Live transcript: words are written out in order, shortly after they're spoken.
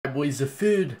Boys, the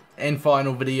third and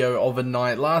final video of the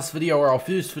night. Last video, or our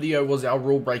first video, was our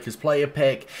Rule Breakers player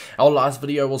pack. Our last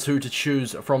video was who to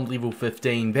choose from level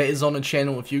 15. That is on the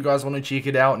channel if you guys want to check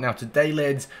it out. Now today,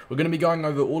 lads, we're going to be going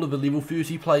over all of the level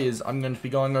 30 players. I'm going to be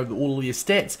going over all of their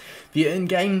stats, their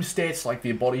in-game stats like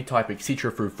their body type,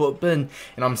 etc. through Footbin,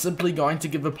 and I'm simply going to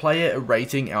give a player a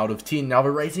rating out of 10. Now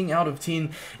the rating out of 10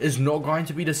 is not going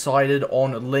to be decided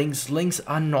on links. Links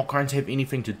are not going to have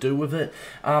anything to do with it.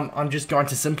 I'm just going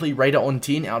to simply rate it on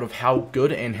 10 out of how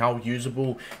good and how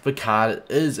usable the card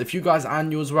is. If you guys are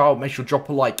new as well, make sure to drop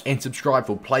a like and subscribe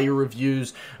for player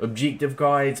reviews, objective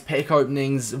guides, pack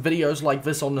openings, videos like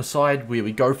this on the side where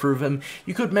we go through them.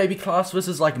 You could maybe class this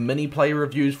as like mini player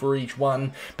reviews for each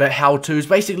one, but how-tos,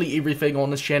 basically everything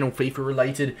on this channel FIFA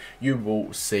related, you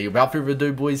will see. Without further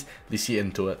ado, boys, let's get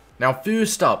into it. Now,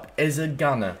 first up, as a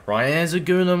gunner, right, as a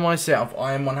gunner myself,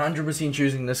 I am 100%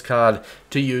 choosing this card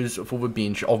to use for the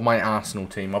bench of my Arsenal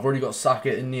team. I've already got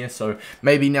Saka in there, so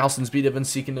maybe Nelson's better than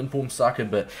second in form Saka,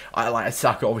 but I like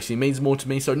Saka, obviously means more to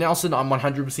me. So Nelson, I'm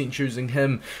 100% choosing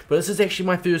him, but this is actually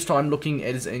my first time looking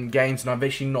at his in-games, and I've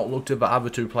actually not looked at the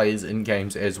other two players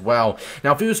in-games as well.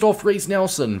 Now, first off, Reece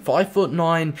Nelson,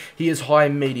 5'9", he is high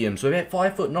medium. So that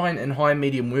 5'9" and high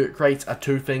medium work rates are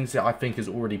two things that I think is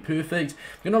already perfect.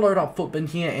 I'm going to load up Footbin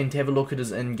here and have a look at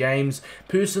his in-games.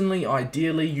 Personally,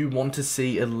 ideally, you want to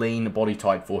see a lean body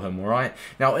type for him, alright?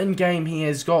 Now, in-game, he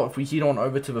has got, if we head on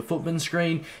over to the Footbin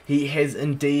screen, he has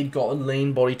indeed got a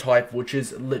lean body type, which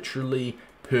is literally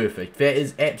perfect. That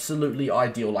is absolutely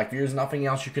ideal. Like, there is nothing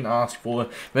else you can ask for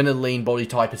than a lean body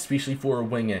type, especially for a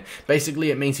winger.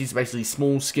 Basically, it means he's basically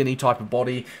small, skinny type of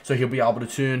body, so he'll be able to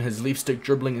turn. His left stick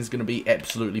dribbling is going to be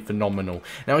absolutely phenomenal.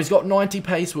 Now, he's got 90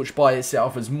 pace, which by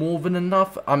itself is more than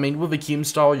enough. I mean, with a chem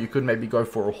style, you could maybe go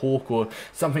for a hawk or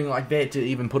something like that to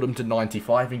even put him to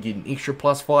 95 and get an extra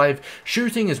 +5.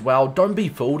 Shooting as well, don't be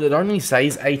fooled. It only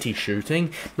says 80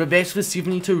 shooting, but that's for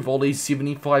 72 volleys,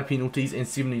 75 penalties, and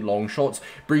 70 long shots,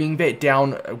 bringing that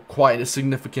down quite a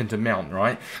significant amount,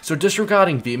 right? So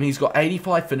disregarding them, he's got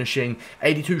 85 finishing,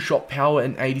 82 shot power,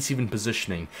 and 87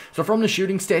 positioning. So from the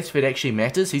shooting stats, if it actually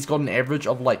matters, he's got an average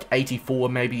of like 84,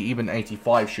 maybe even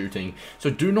 85 shooting.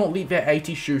 So do not let that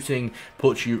 80 shooting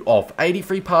put you off.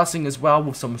 83 passing as well,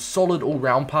 with some solid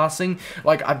all-round passing.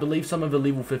 Like, I believe some of the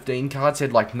level 15 cards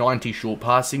had like 90 short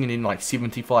passing and then like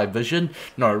 75 vision.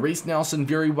 No, Reece Nelson,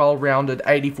 very well-rounded,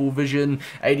 84 vision,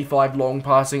 85 long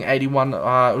passing,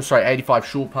 85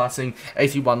 short passing,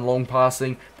 81 long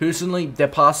passing. Personally, their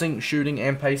passing, shooting,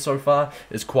 and pace so far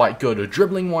is quite good.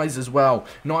 Dribbling wise as well,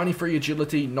 93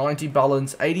 agility, 90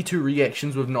 balance, 82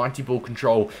 reactions with 90 ball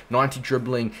control, 90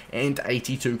 dribbling, and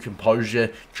 82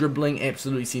 composure. Dribbling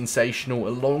absolutely sensational.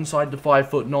 Alongside the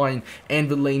 5'9" and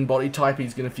the lean body type,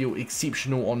 he's going to feel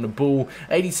exceptional on the ball.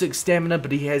 86 stamina,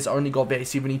 but he has only got that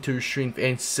 72 strength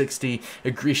and 60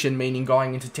 aggression, meaning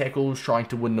going into tackles, trying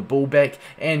to win the ball back,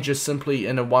 and just simply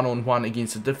in a one-on-one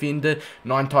against a defender,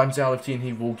 9 times out of 10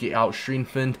 he will get out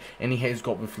strengthened, and he has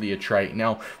got the flair trait.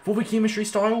 Now, for the chemistry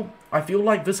style, I feel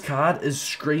like this card is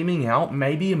screaming out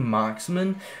maybe a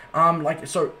marksman.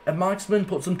 So a marksman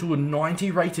puts him to a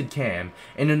 90 rated cam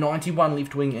and a 91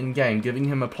 left wing in game, giving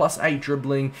him a +8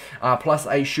 dribbling,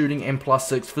 +8 shooting, and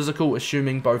 +6 physical,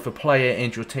 assuming both a player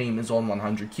and your team is on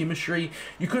 100 chemistry.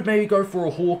 You could maybe go for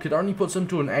a hawk. It only puts him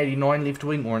to an 89 left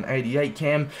wing or an 88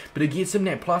 cam, but it gets him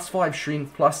that +5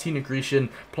 strength, +10 aggression,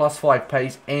 +5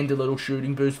 pace, and a little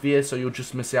shooting boost there, so you'll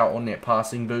just miss out on that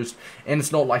passing boost, and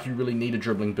it's not like you really need a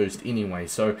dribbling boost anyway.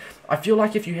 So I feel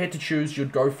like if you had to choose,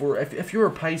 you'd go for, if you're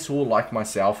a pace whore like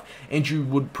myself and you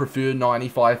would prefer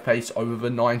 95 pace over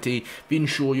the 90, then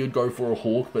sure, you'd go for a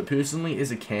hawk. But personally, as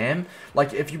a cam,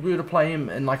 like if you were to play him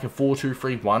in like a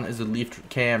 4-2-3-1 as a left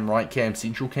cam, right cam,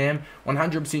 central cam,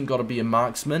 100% got to be a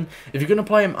marksman. If you're going to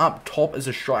play him up top as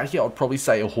a striker, I'd probably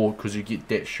say a hawk because you get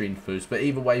that strength boost. But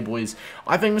either way, boys,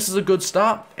 I think this is a good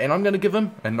start, and I'm going to give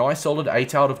him a nice solid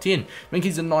 8 out of 10. I think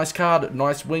he's a nice card,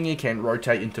 nice winger, can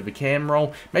rotate into the cam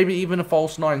role, maybe even a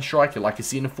false 9 striker like a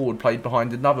centre forward played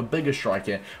behind another bigger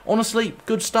striker. Honestly,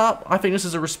 good start. I think this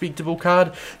is a respectable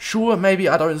card. Sure, maybe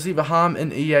I don't see the harm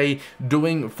in EA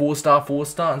doing 4-star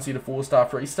instead of 4-star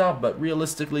 3-star, but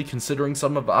realistically, considering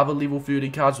some of the other level 30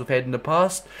 cards we've had in the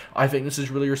past, I think this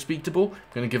is really respectable.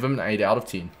 I'm going to give him an 8 out of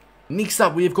 10. Next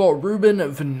up, we've got Ruben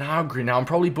Vinagre. Now, I'm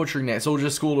probably butchering that, so I'll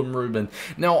just call him Ruben.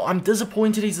 Now, I'm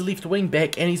disappointed he's a left wing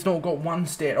back, and he's not got one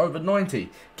stat over 90.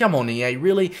 Come on, EA,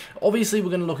 really? Obviously, we're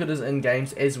going to look at his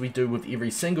in-games, as we do with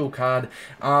every single card.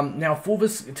 Now, for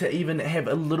this to even have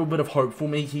a little bit of hope for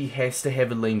me, he has to have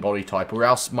a lean body type, or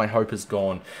else my hope is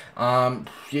gone. Yeah,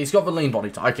 he's got the lean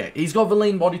body type. Okay, he's got the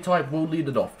lean body type. We'll let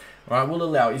it off. Alright, we'll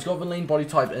allow. He's got the lean body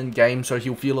type in game, so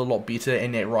he'll feel a lot better,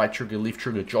 and that right trigger, left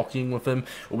trigger jockeying with him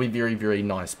will be very, very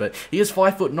nice. But he is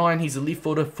 5'9", he's a left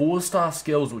footer, 4-star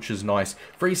skills, which is nice,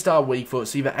 3-star weak foot,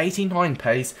 so either 89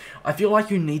 pace. I feel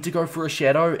like you need to go for a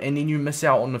shadow, and then you miss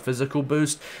out on the physical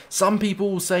boost. Some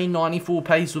people will say 94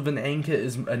 pace with an anchor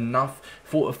is enough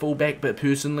for a fullback, but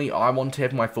personally I want to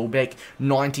have my fullback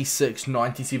 96,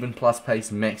 97 plus pace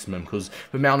maximum, because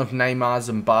the amount of Neymars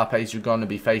and Mbappes you're going to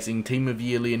be facing, Team of the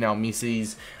Year Lionel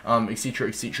Messi's, etc,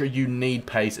 etc, you need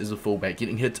pace as a fullback.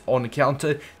 Getting hit on the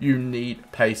counter, you need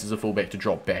pace as a fullback to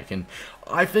drop back, and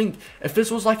I think if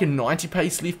this was like a 90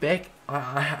 pace left back,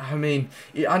 I mean,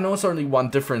 I know it's only one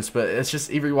difference, but it's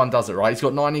just everyone does it, right? He's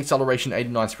got 90 acceleration,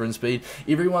 89 sprint speed.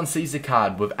 Everyone sees a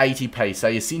card with 80 pace,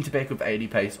 say a centre back with 80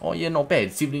 pace. Oh yeah, not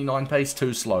bad. 79 pace,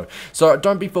 too slow. So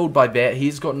don't be fooled by that.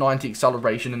 He's got 90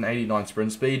 acceleration and 89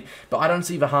 sprint speed, but I don't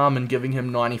see the harm in giving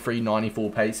him 93,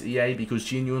 94 pace EA, because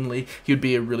genuinely he'd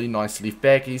be a really nice left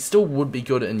back. He still would be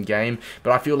good in game,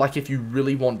 but I feel like if you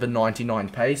really want the 99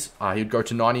 pace, he'd go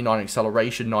to 99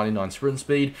 acceleration, 99 sprint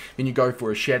speed, then you go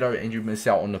for a shadow and you miss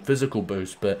out on the physical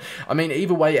boost. But I mean,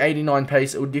 either way, 89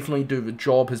 pace, it would definitely do the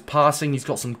job. His passing, he's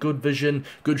got some good vision,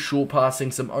 good short passing,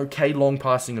 some okay long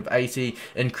passing of 80,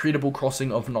 incredible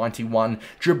crossing of 91,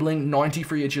 dribbling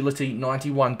 93 agility,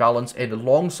 91 balance, and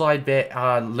alongside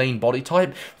that lean body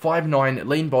type, 5'9",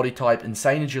 lean body type,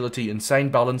 insane agility, insane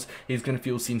balance. He's going to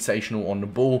feel sensational on the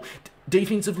ball.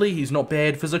 Defensively, he's not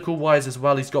bad. Physical-wise as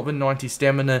well, he's got the 90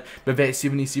 stamina, but that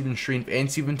 77 strength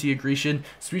and 70 aggression,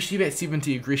 especially that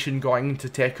 70 aggression going into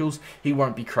tackles, he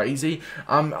won't be crazy.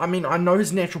 I mean, I know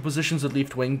his natural position's a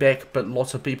left wing back, but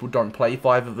lots of people don't play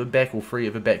 5 at the back or 3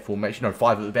 at the back formation, no,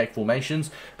 5 at the back formations.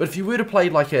 But if you were to play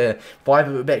like a 5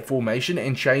 at the back formation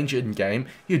and change it in game,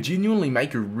 he'd genuinely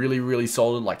make a really, really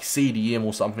solid like CDM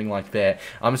or something like that.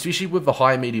 Especially with the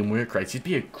high medium work rates, he'd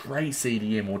be a great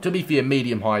CDM, or to be fair,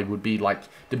 medium high would be like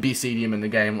the best CDM in the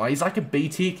game. Like, he's like a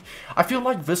B-Tech. I feel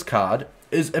like this card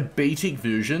is a B-Tech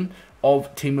version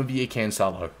of Team of the Year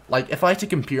Cancelo. Like, if I had to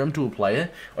compare him to a player,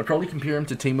 I'd probably compare him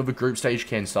to Team of a Group Stage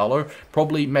Cancelo.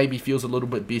 Probably maybe feels a little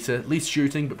bit better. Less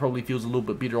shooting, but probably feels a little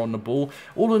bit better on the ball.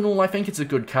 All in all, I think it's a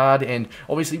good card, and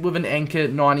obviously with an anchor,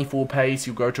 94 pace,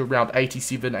 you'll go to around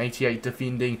 87, 88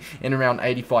 defending, and around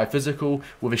 85 physical.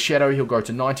 With a shadow, he'll go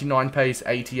to 99 pace,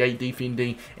 88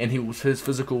 defending, and his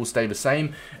physical will stay the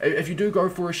same. If you do go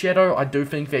for a shadow, I do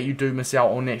think that you do miss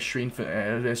out on that strength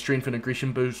and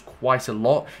aggression boost quite a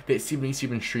lot. That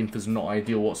 77 strength is not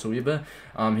ideal whatsoever.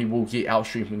 He will get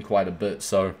out-strengthened quite a bit,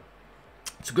 so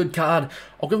it's a good card.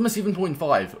 I'll give him a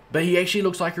 7.5, but he actually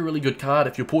looks like a really good card.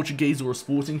 If you're Portuguese or a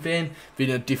Sporting fan, then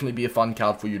it'd definitely be a fun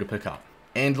card for you to pick up.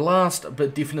 And last,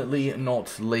 but definitely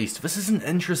not least, this is an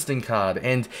interesting card,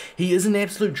 and he is an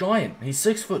absolute giant. He's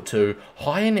 6'2",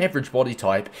 high in average body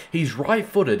type, he's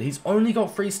right-footed, he's only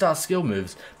got 3-star skill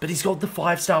moves, but he's got the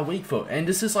 5-star weak foot, and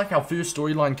this is like our first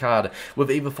storyline card with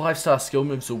either 5-star skill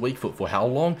moves or weak foot. For how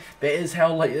long? That is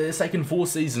how, like, it's taken 4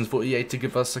 seasons for EA to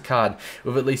give us a card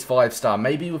with at least 5-star.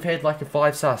 Maybe we've had like a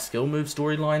 5-star skill move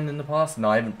storyline in the past, and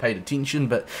I haven't paid attention,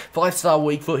 but 5-star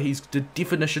weak foot, he's the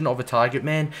definition of a target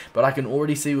man, but I can already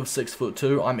see with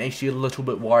 6'2", I'm actually a little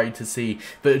bit worried to see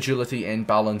the agility and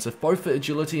balance. If both the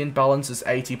agility and balance is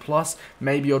 80 plus,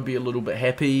 maybe I'd be a little bit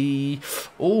happy.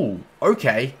 Oh,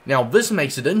 okay. Now this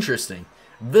makes it interesting.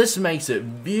 This makes it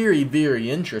very, very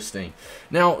interesting.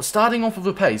 Now, starting off with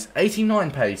a pace,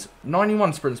 89 pace,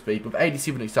 91 sprint speed with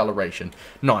 87 acceleration.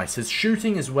 Nice. His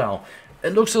shooting as well.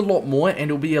 It looks a lot more, and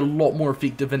it'll be a lot more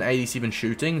effective than 87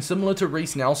 shooting. Similar to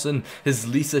Reece Nelson, his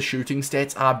lesser shooting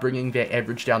stats are bringing that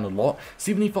average down a lot.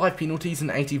 75 penalties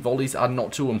and 80 volleys are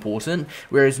not too important,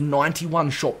 whereas 91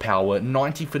 shot power,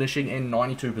 90 finishing, and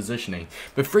 92 positioning.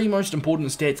 The 3 most important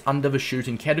stats under the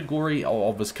shooting category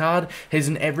of this card has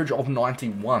an average of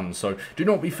 91, so do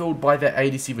not be fooled by that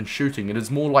 87 shooting. It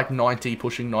is more like 90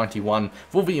 pushing 91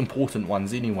 for the important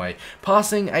ones anyway.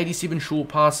 Passing, 87 short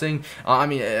passing, I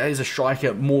mean, as a striker,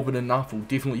 more than enough, will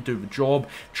definitely do the job.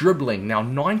 Dribbling, now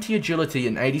 90 agility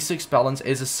and 86 balance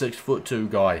as a 6'2"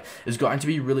 guy is going to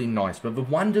be really nice, but the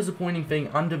one disappointing thing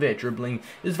under that dribbling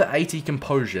is the 80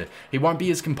 composure. He won't be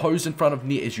as composed in front of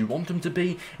net as you want him to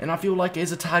be, and I feel like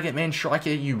as a target man striker,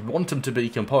 you want him to be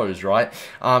composed, right?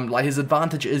 Like, his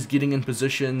advantage is getting in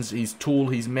positions, he's tall,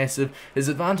 he's massive, his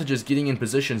advantage is getting in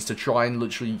positions to try and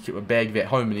literally bag that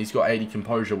home, and he's got 80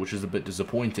 composure, which is a bit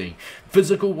disappointing.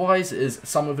 Physical wise is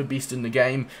some of the best in in the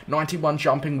game, 91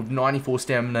 jumping with 94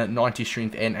 stamina, 90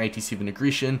 strength and 87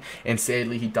 aggression, and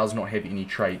sadly he does not have any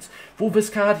traits. For this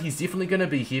card, he's definitely going to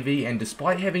be heavy, and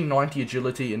despite having 90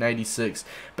 agility and 86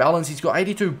 balance, he's got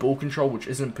 82 ball control, which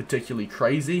isn't particularly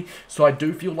crazy, so I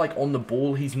do feel like on the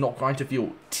ball he's not going to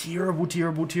feel terrible,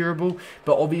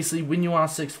 but obviously when you are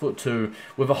 6'2",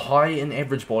 with a high and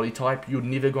average body type, you're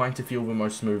never going to feel the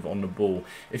most smooth on the ball.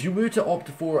 If you were to opt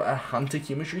for a Hunter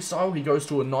chemistry style, he goes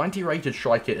to a 90 rated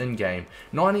striker in-game,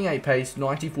 98 pace,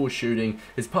 94 shooting,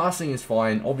 his passing is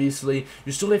fine, obviously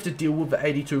you still have to deal with the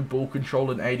 82 ball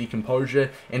control and 80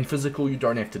 composure, and physical you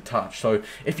don't have to touch. So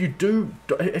if you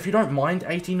don't mind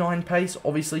 89 pace,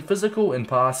 obviously physical and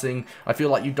passing, I feel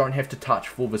like you don't have to touch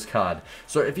for this card.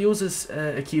 So if he was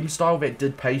a chem style that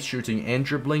did pace, shooting and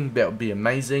dribbling, that would be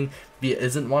amazing. There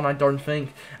isn't one, I don't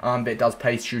think, that does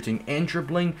pace, shooting and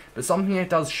dribbling, but something that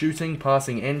does shooting,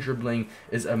 passing and dribbling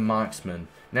is a marksman.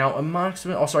 Now, a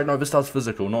marksman, oh sorry, no, this does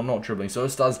physical, not dribbling, so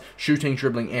this does shooting,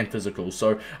 dribbling, and physical.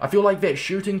 So, I feel like that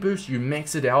shooting boost, you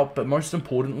max it out, but most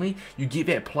importantly, you get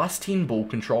that plus 10 ball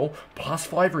control, plus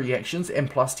 5 reactions, and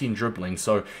plus 10 dribbling.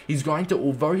 So, he's going to,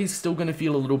 although he's still going to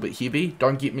feel a little bit heavy,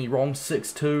 don't get me wrong,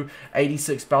 6'2",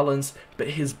 86 balance, but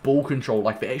his ball control,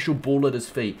 like the actual ball at his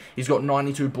feet, he's got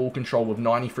 92 ball control with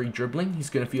 93 dribbling, he's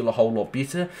going to feel a whole lot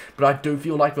better, but I do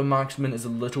feel like the marksman is a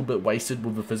little bit wasted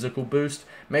with the physical boost.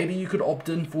 Maybe you could opt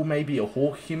in for maybe a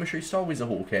Hawk chemistry style. He's a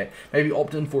Hawk cat. Maybe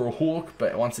opt in for a Hawk,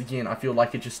 but once again, I feel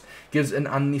like it just gives an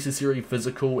unnecessary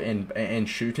physical and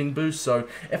shooting boost. So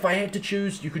if I had to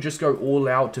choose, you could just go all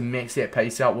out to max that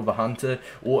pace out with a Hunter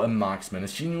or a Marksman.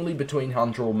 It's genuinely between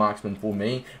Hunter or Marksman for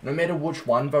me. No matter which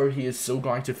one though, he is still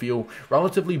going to feel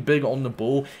relatively big on the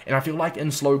ball, and I feel like in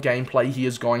slow gameplay he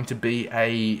is going to be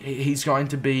a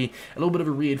little bit of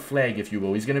a red flag, if you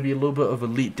will. He's going to be a little bit of a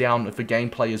letdown if the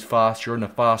gameplay is fast. You're in a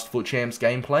fast Foot Champs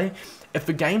gameplay. If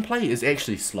the gameplay is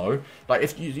actually slow, like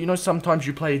if you know sometimes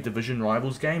you play a Division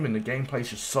Rivals game and the gameplay is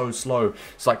just so slow,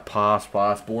 it's like pass,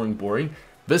 boring.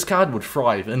 This card would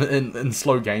thrive in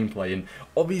slow gameplay, and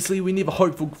obviously we never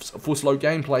hope for slow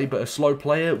gameplay, but a slow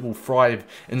player will thrive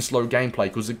in slow gameplay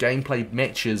because the gameplay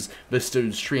matches this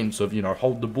dude's strengths of, you know,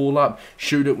 hold the ball up,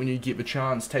 shoot it when you get the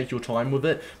chance, take your time with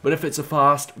it. But if it's a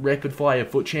fast, rapid-fire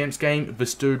Foot Champs game,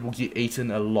 this dude will get eaten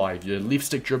alive. Your left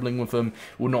stick dribbling with him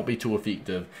will not be too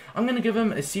effective. I'm going to give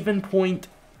him a 7.5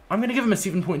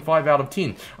 out of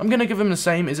 10. I'm going to give him the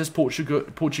same as his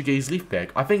Portuguese left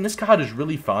back. I think this card is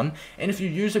really fun, and if you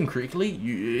use him correctly,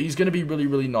 he's going to be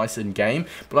really nice in game,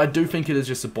 but I do think it is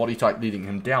just a body type letting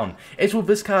him down. As with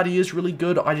this card, he is really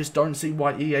good. I just don't see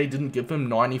why EA didn't give him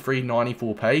 93,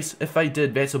 94 pace. If they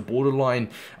did, that's a borderline,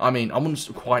 I mean, I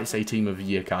wouldn't quite say Team of the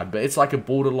Year card, but it's like a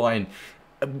borderline,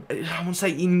 I won't say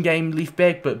in-game left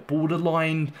back, but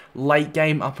borderline late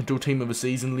game up until Team of the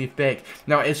Season left back.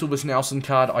 Now, as with this Nelson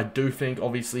card, I do think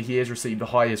obviously he has received the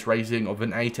highest rating of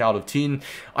an 8 out of 10.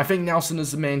 I think Nelson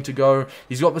is the man to go.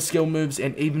 He's got the skill moves,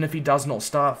 and even if he does not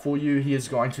start for you, he is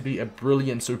going to be a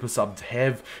brilliant super sub to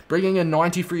have. Bringing in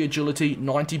 93 agility,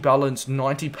 90 balance,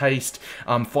 90 paced,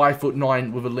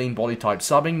 5'9" with a lean body type.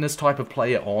 Subbing this type of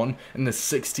player on in the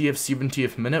 60th,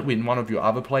 70th minute when one of your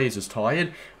other players is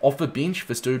tired, off the bench,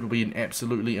 this dude will be an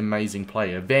absolutely amazing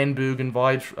player. Van Bergen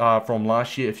vibes from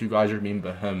last year, if you guys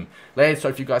remember him. Lads,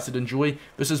 hope you guys did enjoy.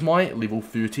 This is my level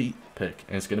 30 pick,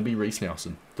 and it's going to be Reece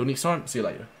Nelson. Till next time, see you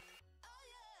later.